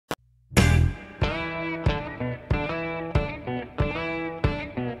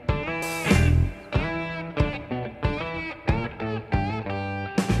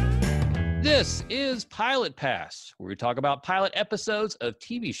This is Pilot Pass, where we talk about pilot episodes of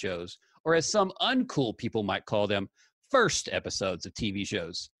TV shows, or as some uncool people might call them, first episodes of TV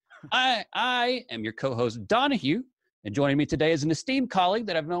shows. I am your co-host, Donahue, and joining me today is an esteemed colleague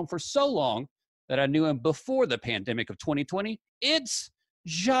that I've known for so long that I knew him before the pandemic of 2020. It's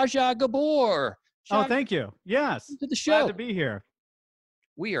Jaja Gabor. Oh, thank you. Yes. To the show. Glad to be here.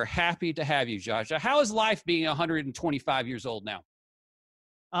 We are happy to have you, Jaja. How is life being 125 years old now?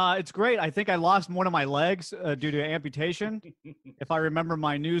 It's great. I think I lost one of my legs due to amputation, if I remember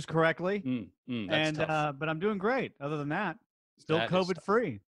my news correctly. That's tough. But I'm doing great. Other than that, still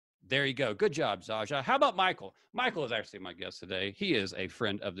COVID-free. There you go. Good job, Zaja. How about Michael? Michael is actually my guest today. He is a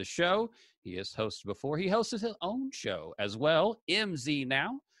friend of the show. He has hosted before. He hosts his own show as well, MZ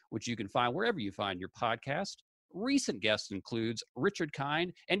Now, which you can find wherever you find your podcast. Recent guests includes Richard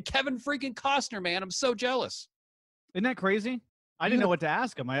Kind and Kevin freaking Costner, man. I'm so jealous. Isn't that crazy? I didn't know what to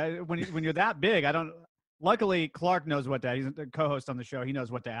ask him. When you're that big, I don't. Luckily, Clark knows what to. He's the co-host on the show. He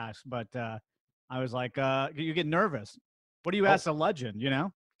knows what to ask. But I was like, you get nervous. What do you ask a legend? You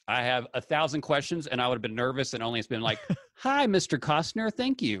know. I have 1,000 questions, and I would have been nervous, and only it's been like, "Hi, Mr. Costner,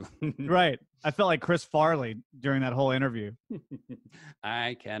 thank you." Right. I felt like Chris Farley during that whole interview.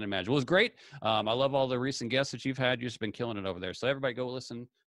 I can imagine. Well, it was great. I love all the recent guests that you've had. You've just been killing it over there. So everybody, go listen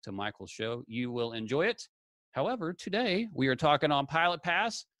to Michael's show. You will enjoy it. However, today we are talking on Pilot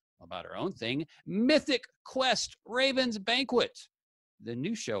Pass about our own thing, Mythic Quest Raven's Banquet, the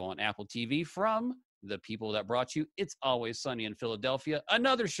new show on Apple TV from the people that brought you It's Always Sunny in Philadelphia,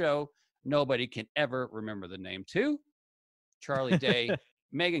 another show nobody can ever remember the name to. Charlie Day,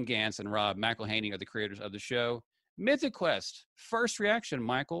 Megan Ganz, and Rob McElhenney are the creators of the show. Mythic Quest, first reaction,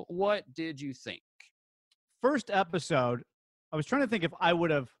 Michael, what did you think? First episode, I was trying to think if I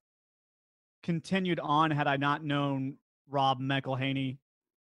would have continued on had I not known Rob McElhenney,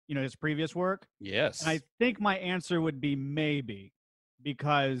 his previous work. Yes. And I think my answer would be maybe,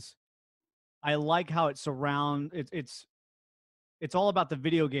 because I like how it surrounds it's all about the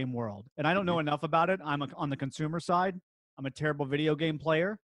video game world. And I don't know enough about it. I'm on the consumer side. I'm a terrible video game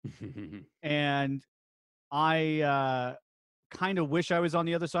player. And I kind of wish I was on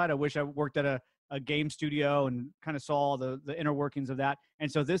the other side. I wish I worked at a game studio and kind of saw the inner workings of that. And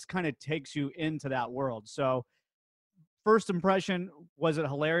so this kind of takes you into that world. So first impression, was it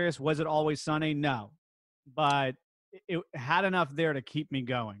hilarious? Was it always sunny? No. But it had enough there to keep me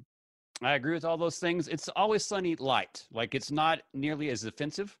going. I agree with all those things. It's Always Sunny light. Like, it's not nearly as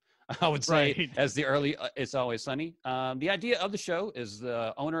offensive, I would say, right, as the early It's Always Sunny. The idea of the show is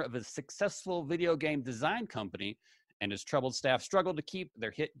the owner of a successful video game design company and his troubled staff struggle to keep their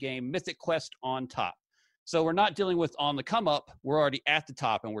hit game Mythic Quest on top. So we're not dealing with on the come up. We're already at the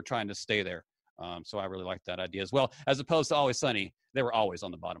top, and we're trying to stay there. So I really like that idea as well. As opposed to Always Sunny, they were always on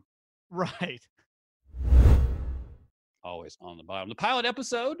the bottom. Right. Always on the bottom. The pilot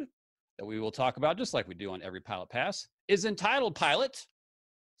episode that we will talk about, just like we do on every Pilot Pass, is entitled Pilot.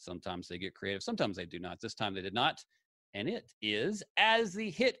 Sometimes they get creative. Sometimes they do not. This time they did not. And it is, as the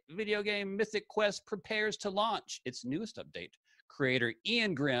hit video game Mythic Quest prepares to launch its newest update, creator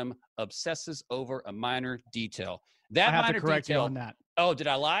Ian Grimm obsesses over a minor detail. I have to correct you on that. Oh, did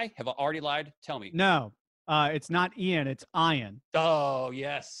I lie? Have I already lied? Tell me. No, it's not Ian. It's Ian. Oh,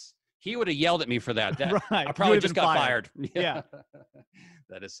 yes. He would have yelled at me for that. Right. I probably just got fired. Yeah.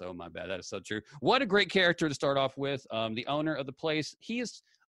 That is so my bad. That is so true. What a great character to start off with. The owner of the place. He is,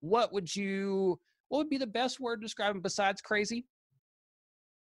 what would be the best word to describe him besides crazy?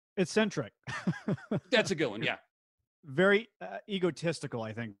 Eccentric. That's a good one. Yeah. Very egotistical,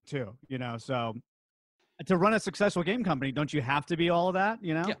 I think, too. So to run a successful game company, don't you have to be all of that?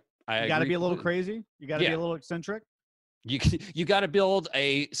 Yeah. You got to be a little crazy. You got to be a little eccentric. You got to build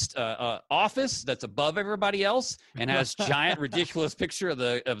a office that's above everybody else and has giant ridiculous picture of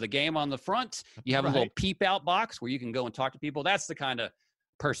the game on the front. You have a little peep out box where you can go and talk to people. That's the kind of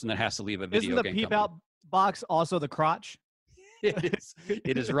person that has to leave a video game company. Isn't the peep out box also the crotch?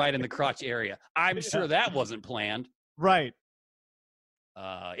 It is right in the crotch area. I'm sure that wasn't planned. Right.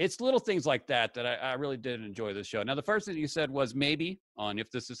 It's little things like that I really did enjoy this show. Now, the first thing you said was maybe on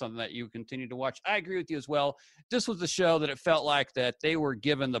if this is something that you continue to watch. I agree with you as well. This was the show that it felt like that they were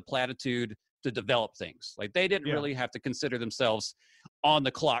given the platitude to develop things. Like, they didn't really have to consider themselves on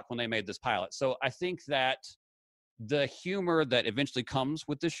the clock when they made this pilot. So I think that the humor that eventually comes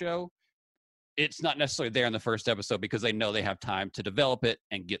with the show, it's not necessarily there in the first episode because they know they have time to develop it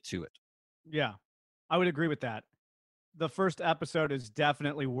and get to it. Yeah, I would agree with that. The first episode is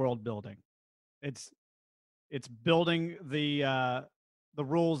definitely world building. It's building the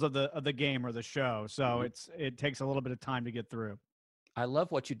rules of the game or the show. So it takes a little bit of time to get through. I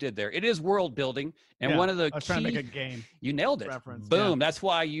love what you did there. It is world building, and Yeah, one of the I was key, trying to make a game you nailed it. reference. Boom. Yeah. That's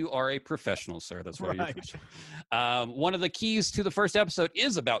why you are a professional, sir. That's why you're a Right. professional. One of the keys to the first episode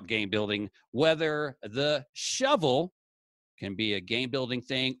is about game building, whether the shovel can be a game building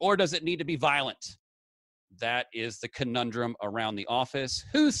thing or does it need to be violent? That is the conundrum around the office.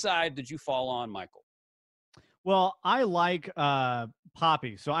 Whose side did you fall on, Michael? Well, I like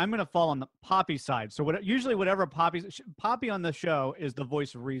Poppy, so I'm going to fall on the Poppy side. So usually whatever Poppy on the show is the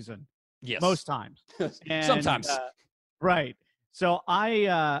voice of reason. Yes. Most times. And, Sometimes. Right. So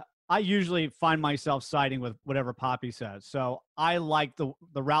I usually find myself siding with whatever Poppy says. So I like the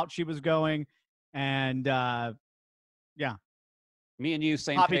route she was going, and yeah. Me and you,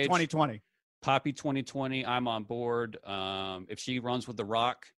 same Poppy page. 2020. Poppy 2020. I'm on board. If she runs with The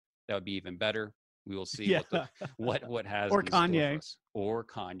Rock, that would be even better. We will see what has or in store Kanye for us. Or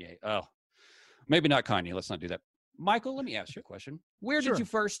Kanye. Oh, maybe not Kanye. Let's not do that. Michael, let me ask you a question. Where did you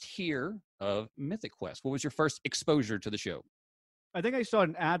first hear of Mythic Quest? What was your first exposure to the show? I think I saw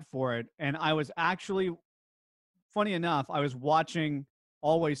an ad for it, and I was actually, funny enough, I was watching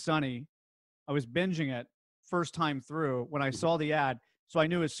Always Sunny. I was binging it first time through when I saw the ad. So I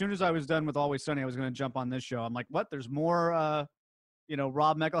knew as soon as I was done with Always Sunny, I was going to jump on this show. I'm like, what? There's more,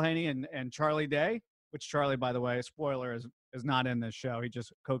 Rob McElhenney and Charlie Day, which Charlie, by the way, spoiler, is not in this show. He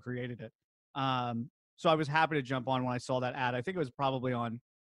just co-created it. So I was happy to jump on when I saw that ad. I think it was probably on,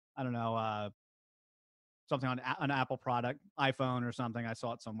 I don't know, something on an Apple product, iPhone or something. I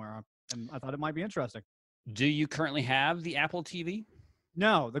saw it somewhere, and I thought it might be interesting. Do you currently have the Apple TV?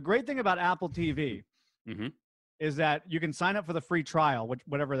 No. The great thing about Apple TV is that you can sign up for the free trial,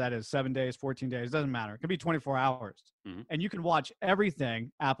 whatever that is, 7 days, 14 days, doesn't matter. It could be 24 hours. And you can watch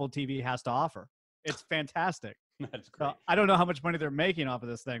everything Apple TV has to offer. It's fantastic. That's great. So I don't know how much money they're making off of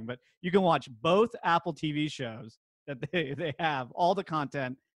this thing, but you can watch both Apple TV shows that they have, all the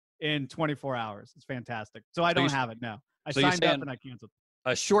content in 24 hours. It's fantastic. So I don't have it now. I signed up and I canceled.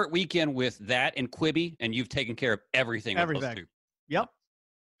 A short weekend with that and Quibi, and you've taken care of everything. Everything. Yep.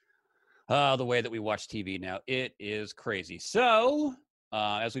 The way that we watch TV now, it is crazy. So,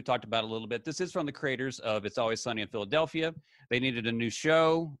 as we talked about a little bit, this is from the creators of It's Always Sunny in Philadelphia. They needed a new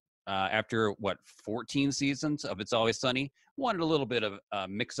show after, 14 seasons of It's Always Sunny. Wanted a little bit of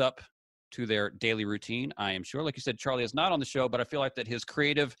mix up to their daily routine, I am sure. Like you said, Charlie is not on the show, but I feel like that his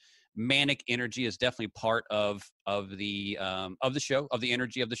creative, manic energy is definitely part of the show, of the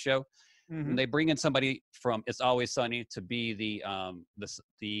energy of the show. And they bring in somebody from It's Always Sunny to be the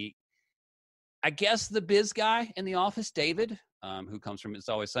I guess the biz guy in the office, David, who comes from It's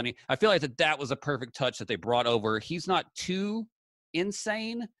Always Sunny. I feel like that was a perfect touch that they brought over. He's not too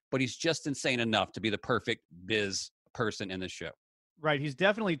insane, but he's just insane enough to be the perfect biz person in the show. Right. He's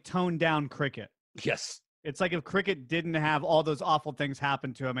definitely toned down Cricket. Yes. It's like if Cricket didn't have all those awful things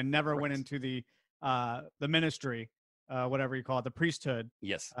happen to him and never went into the ministry, whatever you call it, the priesthood.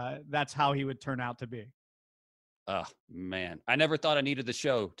 Yes. That's how he would turn out to be. Oh, man. I never thought I needed the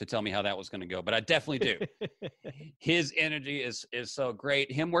show to tell me how that was going to go, but I definitely do. His energy is so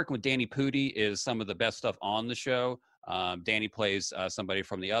great. Him working with Danny Pudi is some of the best stuff on the show. Danny plays somebody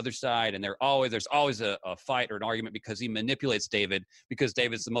from the other side, and there's always a fight or an argument because he manipulates David, because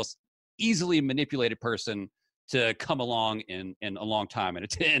David's the most easily manipulated person to come along in a long time in a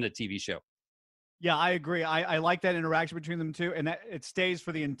TV show. Yeah, I agree. I like that interaction between them too, and that it stays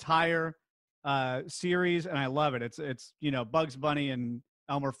for the entire series, and I love it. It's Bugs Bunny and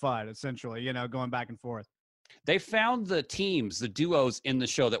Elmer Fudd, essentially, going back and forth. They found the teams, the duos in the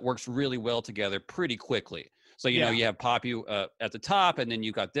show that works really well together pretty quickly. So, you have Poppy at the top, and then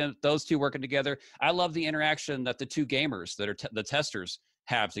you got those two working together. I love the interaction that the two gamers that are the testers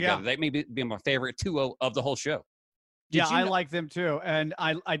have together. They may be my favorite duo of the whole show. I like them too. And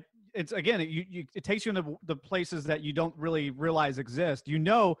it's again, it takes you in the places that you don't really realize exist. You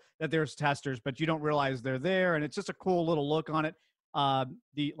know that there's testers, but you don't realize they're there. And it's just a cool little look on it.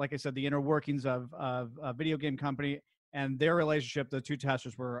 Like I said, the inner workings of a video game company and their relationship, the two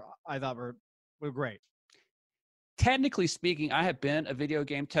testers I thought were great. Technically speaking, I have been a video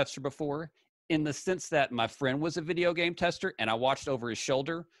game tester before, in the sense that my friend was a video game tester and I watched over his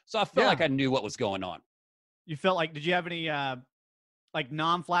shoulder. So I felt like I knew what was going on. You felt like, did you have any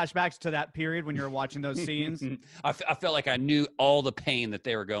non-flashbacks to that period when you were watching those scenes? I felt like I knew all the pain that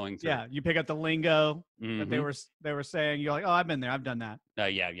they were going through. Yeah, you pick up the lingo that they were saying. You're like, oh, I've been there, I've done that.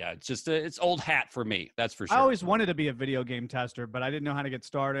 Yeah. It's just it's old hat for me. That's for sure. I always wanted to be a video game tester, but I didn't know how to get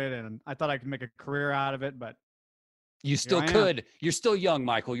started, and I thought I could make a career out of it. But you still could. You're still young,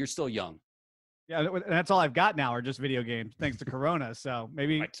 Michael. You're still young. Yeah, and that's all I've got now are just video games, thanks to Corona. So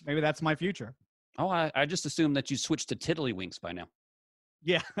maybe that's my future. Oh, I just assumed that you switched to Tiddlywinks by now.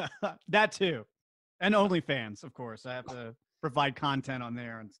 Yeah, that too. And OnlyFans, of course. I have to provide content on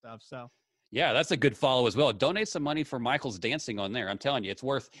there and stuff. So Yeah, that's a good follow as well. Donate some money for Michael's dancing on there. I'm telling you, it's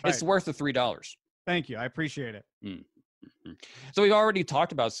worth the $3. Thank you. I appreciate it. Mm-hmm. So we've already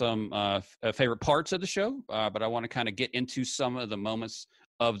talked about some favorite parts of the show, but I want to kind of get into some of the moments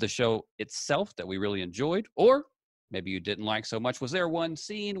of the show itself that we really enjoyed, or maybe you didn't like so much. Was there one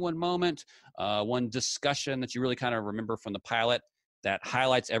scene, one moment, one discussion that you really kind of remember from the pilot that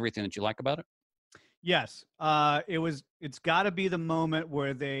highlights everything that you like about it? Yes. It's got to be the moment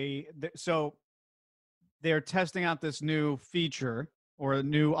where so they're testing out this new feature or a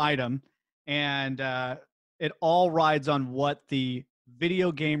new item, and it all rides on what the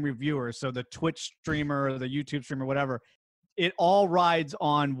video game reviewer, so the Twitch streamer or the YouTube streamer, whatever, it all rides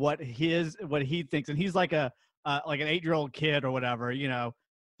on what he thinks. And he's like an 8-year-old kid or whatever,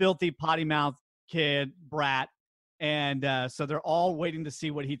 filthy potty mouth kid brat. And so they're all waiting to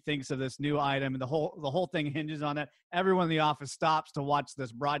see what he thinks of this new item, and the whole thing hinges on it. Everyone in the office stops to watch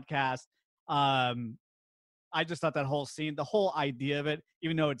this broadcast. I just thought that whole scene, the whole idea of it,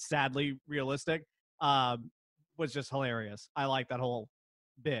 even though it's sadly realistic, was just hilarious. I like that whole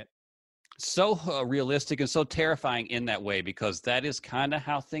bit. So realistic and so terrifying in that way, because that is kind of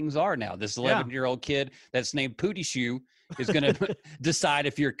how things are now. This 11-year-old kid that's named Pootie Shoe is going to decide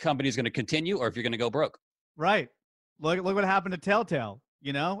if your company is going to continue or if you're going to go broke. Right. Look what happened to Telltale.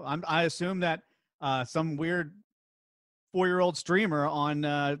 I assume that some weird 4-year-old streamer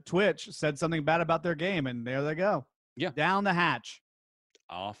on Twitch said something bad about their game, and there they go. Yeah. Down the hatch.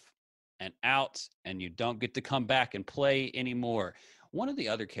 Off and out, and you don't get to come back and play anymore. One of the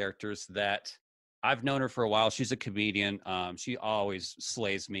other characters that I've known her for a while, she's a comedian. She always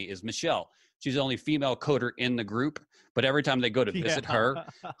slays me, is Michelle. She's the only female coder in the group, but every time they go to visit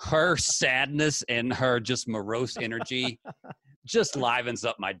her sadness and her just morose energy just livens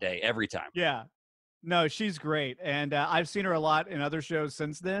up my day every time. Yeah. No, she's great. And I've seen her a lot in other shows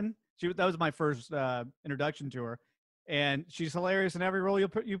since then. That was my first introduction to her. And she's hilarious in every role you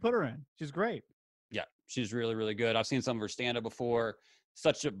put her in. She's great. Yeah, she's really, really good. I've seen some of her stand-up before.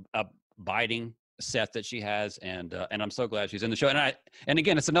 Such a biting set that she has, and I'm so glad she's in the show. And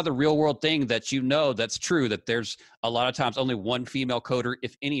again, it's another real-world thing that that's true, that there's a lot of times only one female coder,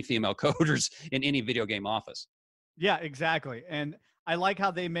 if any female coders, in any video game office. Yeah, exactly. And I like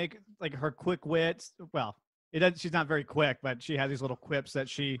how they make like her quick wits. Well, she's not very quick, but she has these little quips that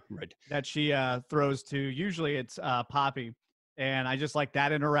she throws to. Usually it's Poppy. And I just like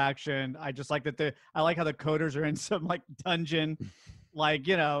that interaction. I just like that I like how the coders are in some like dungeon, like,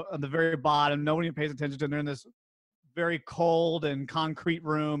 on the very bottom. Nobody pays attention to them. They're in this very cold and concrete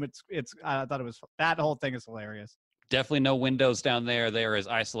room. I thought that whole thing is hilarious. Definitely no windows down there. They're as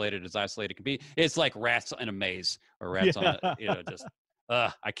isolated can be. It's like rats in a maze, or rats on just.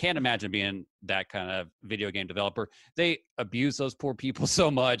 I can't imagine being that kind of video game developer. They abuse those poor people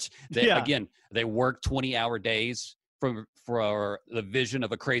so much. Again, they work 20-hour days for the vision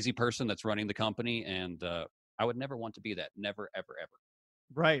of a crazy person that's running the company, and I would never want to be that. Never, ever, ever.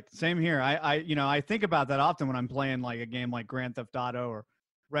 Right. Same here. I think about that often when I'm playing like a game like Grand Theft Auto or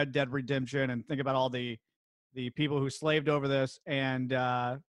Red Dead Redemption, and think about all the people who slaved over this, and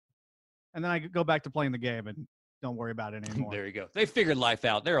then I go back to playing the game and don't worry about it anymore. There you go. They figured life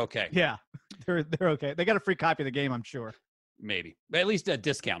out. They're okay. Yeah, they're okay. They got a free copy of the game, I'm sure. Maybe. At least a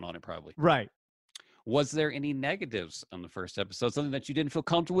discount on it, probably. Right. Was there any negatives on the first episode? Something that you didn't feel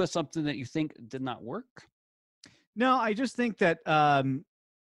comfortable with? Something that you think did not work? No, I just think that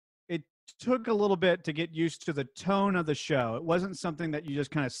it took a little bit to get used to the tone of the show. It wasn't something that you just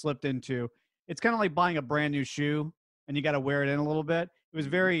kind of slipped into. It's kind of like buying a brand new shoe, and you got to wear it in a little bit.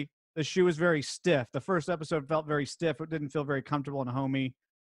 The shoe was very stiff. The first episode felt very stiff. It didn't feel very comfortable and homey.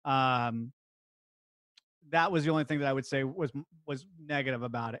 That was the only thing that I would say was negative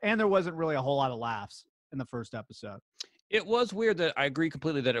about it. And there wasn't really a whole lot of laughs in the first episode. It was weird that I agree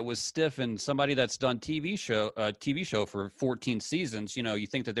completely that it was stiff, and somebody that's done TV show for 14 seasons, you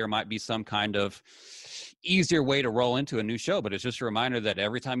think that there might be some kind of easier way to roll into a new show, but it's just a reminder that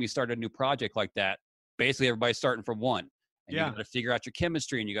every time you start a new project like that, basically everybody's starting from one. And you got to figure out your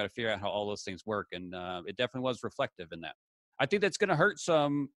chemistry, and you got to figure out how all those things work. And it definitely was reflective in that. I think that's going to hurt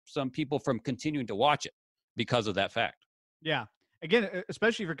some people from continuing to watch it because of that fact. Yeah. Again,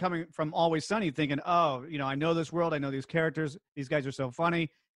 especially if you're coming from Always Sunny thinking, oh, I know this world. I know these characters. These guys are so funny.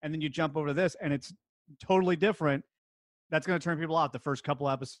 And then you jump over to this and it's totally different. That's going to turn people off the first couple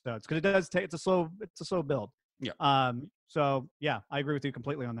episodes, because it does take, it's a slow build. Yeah. So, I agree with you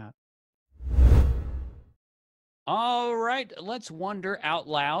completely on that. All right, let's wonder out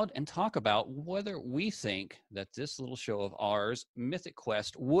loud and talk about whether we think that this little show of ours, Mythic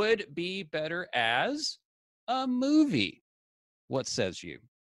Quest, would be better as a movie. What says you?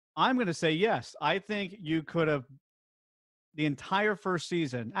 I'm going to say yes. I think you could have the entire first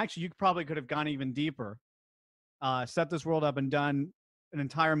season. Actually, you probably could have gone even deeper, set this world up and done an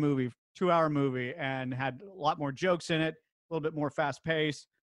entire movie, 2-hour movie, and had a lot more jokes in it, a little bit more fast pace.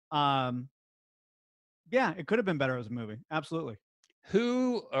 Yeah, it could have been better as a movie. Absolutely.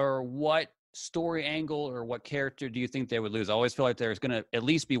 Who or what story angle or what character do you think they would lose? I always feel like there's going to at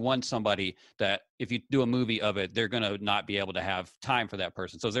least be somebody that if you do a movie of it, they're going to not be able to have time for that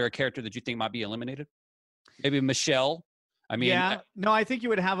person. So is there a character that you think might be eliminated? Maybe Michelle? I mean, yeah, no, I think you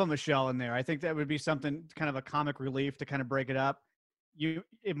would have a Michelle in there. I think that would be something kind of a comic relief to kind of break it up.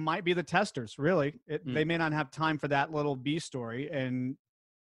 It might be the testers, really. They may not have time for that little B story, and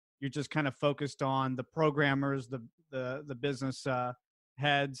you're just kind of focused on the programmers, the business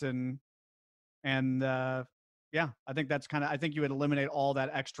heads, and yeah, I think that's I think you would eliminate all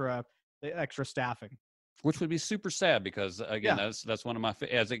that extra staffing. which would be super sad because again, Yeah. that's one of my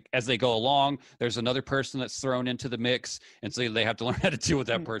as they go along, there's another person that's thrown into the mix, and so they have to learn how to deal with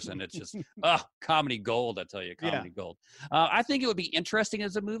that person. It's just comedy gold, I tell you, comedy gold. I think it would be interesting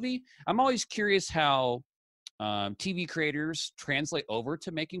as a movie. I'm always curious how TV creators translate over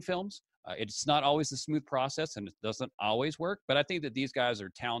to making films. It's not always a smooth process, and it doesn't always work. But I think that these guys are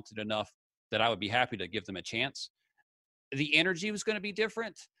talented enough that I would be happy to give them a chance. The energy was going to be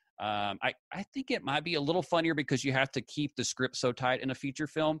different. I think it might be a little funnier because you have to keep the script so tight in a feature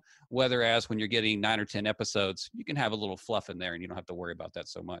film, whereas when you're getting 9 or 10 episodes, you can have a little fluff in there and you don't have to worry about that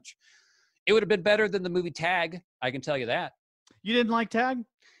so much. It would have been better than the movie Tag, I can tell you that. You didn't like Tag?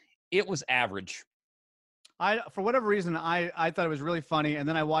 It was average. For whatever reason, I thought it was really funny, and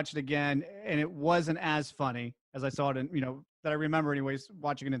then I watched it again, and it wasn't as funny as I saw it in, that I remember anyways,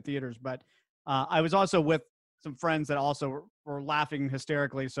 watching it in theaters. But I was also with some friends that also were laughing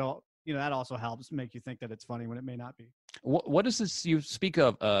hysterically. So, that also helps make you think that it's funny when it may not be. What is this you speak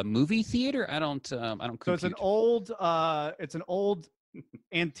of? Movie theater? I don't compute. So it's an old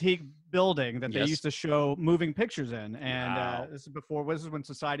antique building that they used to show moving pictures in. And this is when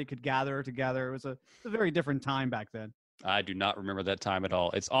society could gather together. It was a very different time back then. I do not remember that time at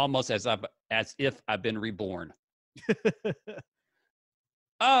all. It's almost as if I've been reborn.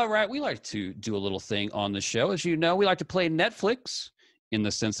 All right, we like to do a little thing on the show. As you know, we like to play Netflix in the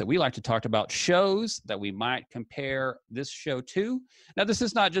sense that we like to talk about shows that we might compare this show to. Now, this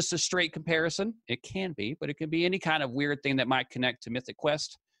is not just a straight comparison. It can be, but it can be any kind of weird thing that might connect to Mythic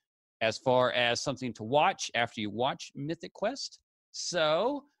Quest as far as something to watch after you watch Mythic Quest.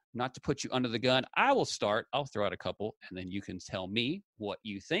 So, not to put you under the gun, I will start. I'll throw out a couple, and then you can tell me what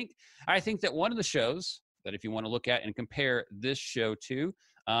you think. I think that one of the shows that if you want to look at and compare this show to,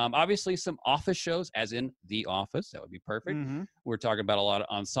 obviously some office shows, as in The Office, that would be perfect. Mm-hmm. We're talking about a lot of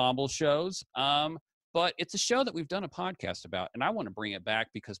ensemble shows, but it's a show that we've done a podcast about, and I want to bring it back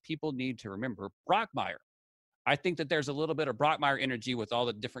because people need to remember Brockmire. I think that there's a little bit of Brockmire energy with all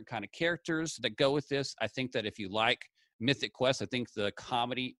the different kind of characters that go with this. I think that if you like Mythic Quest, I think the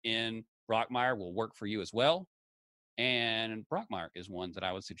comedy in Brockmire will work for you as well. And Brockmire is one that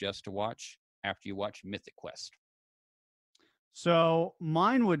I would suggest to watch after you watch Mythic Quest. So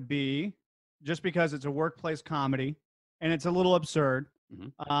mine would be, just because it's a workplace comedy and it's a little absurd,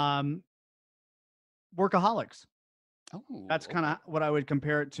 Workaholics. Oh, that's kind of what I would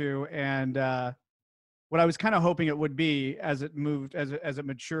compare it to, and what I was kind of hoping it would be as it moved, as it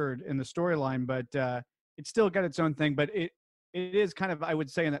matured in the storyline. But it still got its own thing. But it is kind of, I would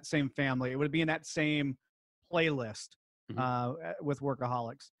say, in that same family. It would be in that same playlist with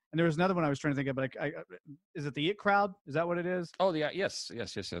Workaholics. And there was another one I was trying to think of, but is it the It Crowd? Is that what it is? Oh, yeah. Yes.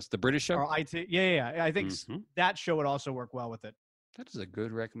 The British show? Or IT. Yeah. I think that show would also work well with it. That is a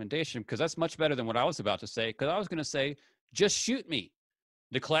good recommendation, because that's much better than what I was about to say, because I was going to say, Just Shoot Me,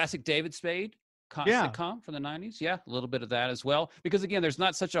 the classic David Spade sitcom from the 90s. Yeah, a little bit of that as well. Because, again, there's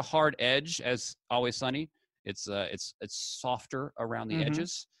not such a hard edge as Always Sunny. It's softer around the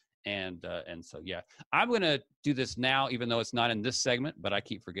edges. And so, yeah, I'm going to do this now, even though it's not in this segment, but I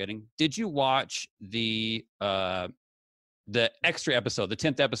keep forgetting. Did you watch the extra episode, the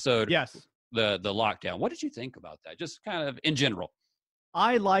 10th episode? Yes. The lockdown. What did you think about that? Just kind of in general.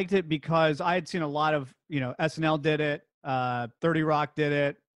 I liked it because I had seen a lot of, SNL did it. 30 Rock did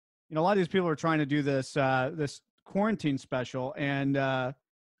it. A lot of these people are trying to do this quarantine special. And I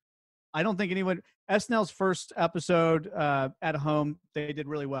don't think SNL's first episode at home, they did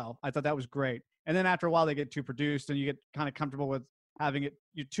really well. I thought that was great. And then after a while, they get too produced and you get kind of comfortable with having it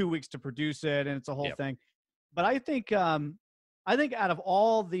 2 weeks to produce it. And it's a whole thing. But I think out of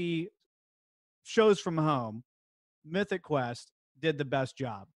all the shows from home, Mythic Quest did the best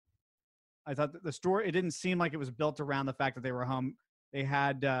job. I thought that the story, it didn't seem like it was built around the fact that they were home. They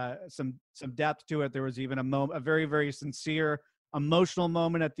had some depth to it. There was even a very, very sincere, emotional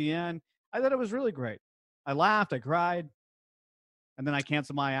moment at the end. I thought it was really great. I laughed, I cried, and then I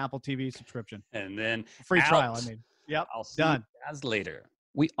canceled my Apple TV subscription. And then Free trial, I mean. Yep, I'll see done. you guys later.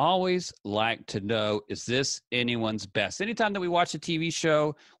 We always like to know, is this anyone's best? Anytime that we watch a TV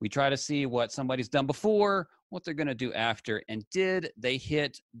show, we try to see what somebody's done before, what they're going to do after, and did they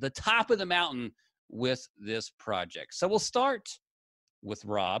hit the top of the mountain with this project? So we'll start with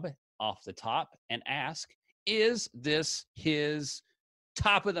Rob off the top and ask, is this his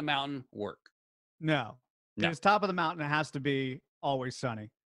top of the mountain work? No. His top of the mountain has to be Always Sunny.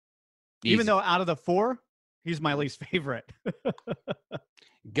 Easy. Even though out of the 4, he's my least favorite.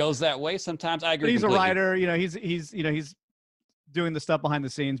 Goes that way sometimes. I agree. But he's completely. a writer, he's doing the stuff behind the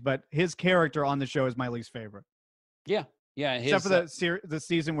scenes, but his character on the show is my least favorite. Yeah. Except for the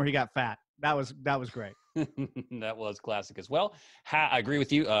season where he got fat. That was great. That was classic as well. I agree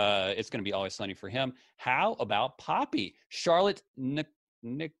with you. It's going to be Always Sunny for him. How about Poppy? Charlotte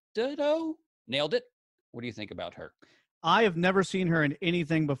Nicdodo? Nailed it. What do you think about her? I have never seen her in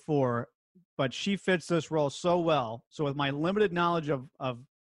anything before, but she fits this role so well. So with my limited knowledge of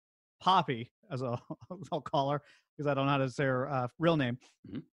Poppy, as I'll call her, because I don't know how to say her real name,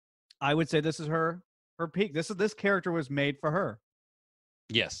 I would say this is her peak. This character was made for her.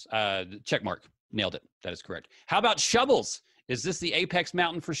 Yes. Check mark. Nailed it. That is correct. How about Shovels? Is this the apex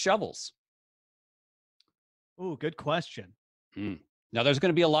mountain for Shovels? Ooh, good question. Now, there's going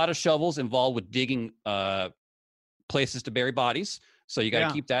to be a lot of shovels involved with digging places to bury bodies. So you got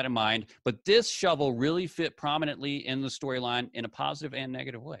to keep that in mind. But this shovel really fit prominently in the storyline in a positive and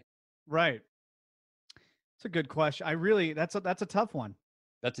negative way. Right. It's a good question. That's a tough one.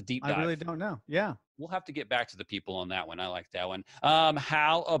 That's a deep dive. I really don't know. Yeah. We'll have to get back to the people on that one. I like that one.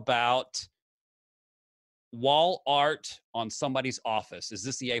 How about wall art on somebody's office? Is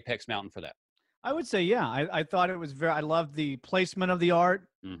this the apex mountain for that? I would say, yeah. I thought it was I loved the placement of the art.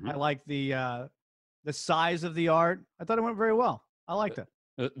 I liked the size of the art. I thought it went very well. I liked it.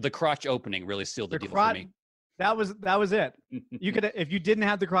 The crotch opening really sealed the deal for me. That was it. You could, if you didn't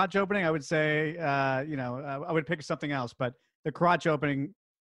have the crotch opening, I would say, I would pick something else. But the crotch opening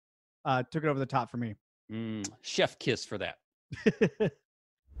took it over the top for me. Chef kiss for that.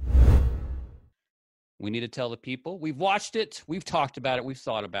 We need to tell the people. We've watched it. We've talked about it. We've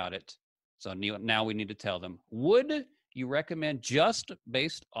thought about it. So now we need to tell them. Would you recommend, just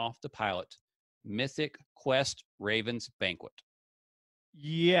based off the pilot, Mythic Quest Raven's Banquet?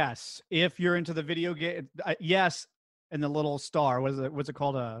 Yes. If you're into the video game, yes. And the little star, what's it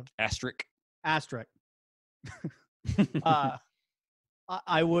called? Asterisk. Asterisk.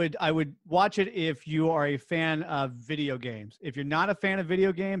 I would watch it if you are a fan of video games. If you're not a fan of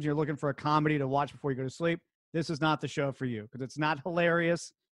video games, you're looking for a comedy to watch before you go to sleep, this is not the show for you, because it's not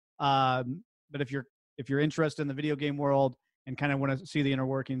hilarious. But if you're interested in the video game world and kind of want to see the inner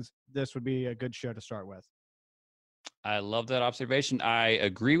workings, this would be a good show to start with. I love that observation. I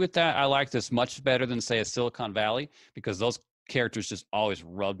agree with that. I like this much better than, say, a Silicon Valley, because those characters just always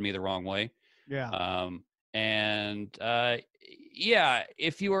rubbed me the wrong way. Yeah.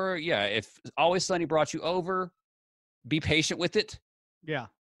 If Always Sunny brought you over, be patient with it. Yeah.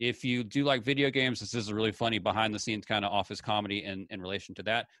 If you do like video games, this is a really funny behind the scenes kind of office comedy in relation to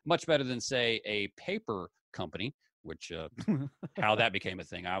that. Much better than, say, a paper company, which how that became a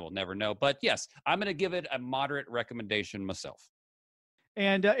thing, I will never know. But yes, I'm going to give it a moderate recommendation myself.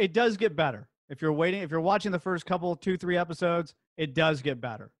 And it does get better. If you're watching the first couple, 2-3 episodes, it does get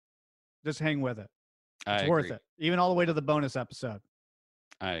better. Just hang with it. It's worth it. Even all the way to the bonus episode.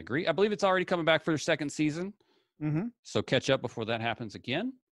 I agree. I believe it's already coming back for their second season. So catch up before that happens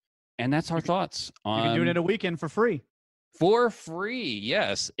again. And that's our thoughts on... You can do it in a weekend for free. For free,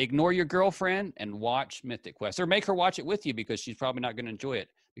 yes. Ignore your girlfriend and watch Mythic Quest. Or make her watch it with you, because she's probably not going to enjoy it,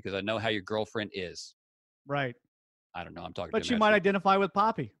 because I know how your girlfriend is. Right. I don't know. I'm talking But she might identify with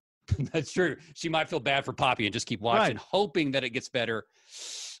Poppy. That's true. She might feel bad for Poppy and just keep watching, hoping that it gets better.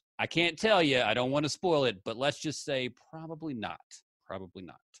 I can't tell you. I don't want to spoil it, but let's just say probably not. Probably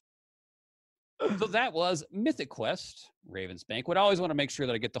not. So that was Mythic Quest, Raven's Banquet. I always want to make sure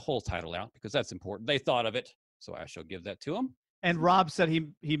that I get the whole title out, because that's important. They thought of it, so I shall give that to them. And Rob said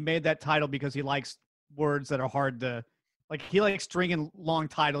he made that title because he likes words that are hard to, like, he likes stringing long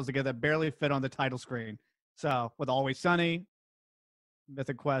titles together that barely fit on the title screen. So with Always Sunny,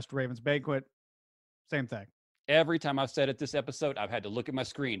 Mythic Quest, Raven's Banquet, same thing. Every time I've said it this episode, I've had to look at my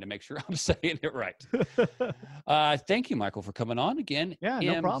screen to make sure I'm saying it right. Thank you, Michael, for coming on again. Yeah,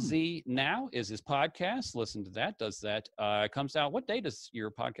 no problem. MZ Now is his podcast. Listen to that. Does that comes out? What day does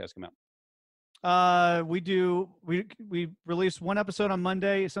your podcast come out? We release one episode on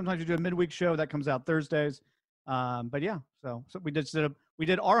Monday. Sometimes we do a midweek show that comes out Thursdays. But yeah, so we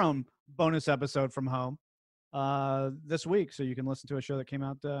did our own bonus episode from home this week, so you can listen to a show that came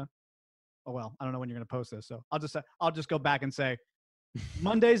out. Oh well, I don't know when you're going to post this, so I'll just go back and say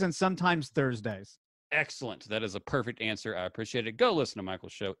Mondays and sometimes Thursdays. Excellent. That is a perfect answer. I appreciate it. Go listen to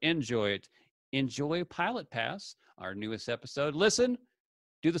Michael's show. Enjoy it. Enjoy Pilot Pass, our newest episode. Listen,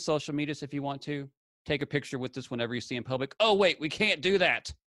 do the social medias if you want to. Take a picture with us whenever you see in public. Oh wait, we can't do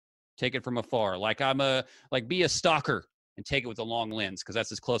that. Take it from afar, be a stalker and take it with a long lens, because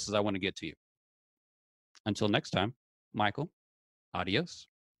that's as close as I want to get to you. Until next time, Michael, adios.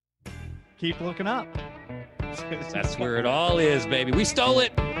 Keep looking up. That's where it all is, baby. We stole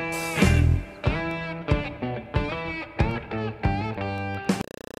it.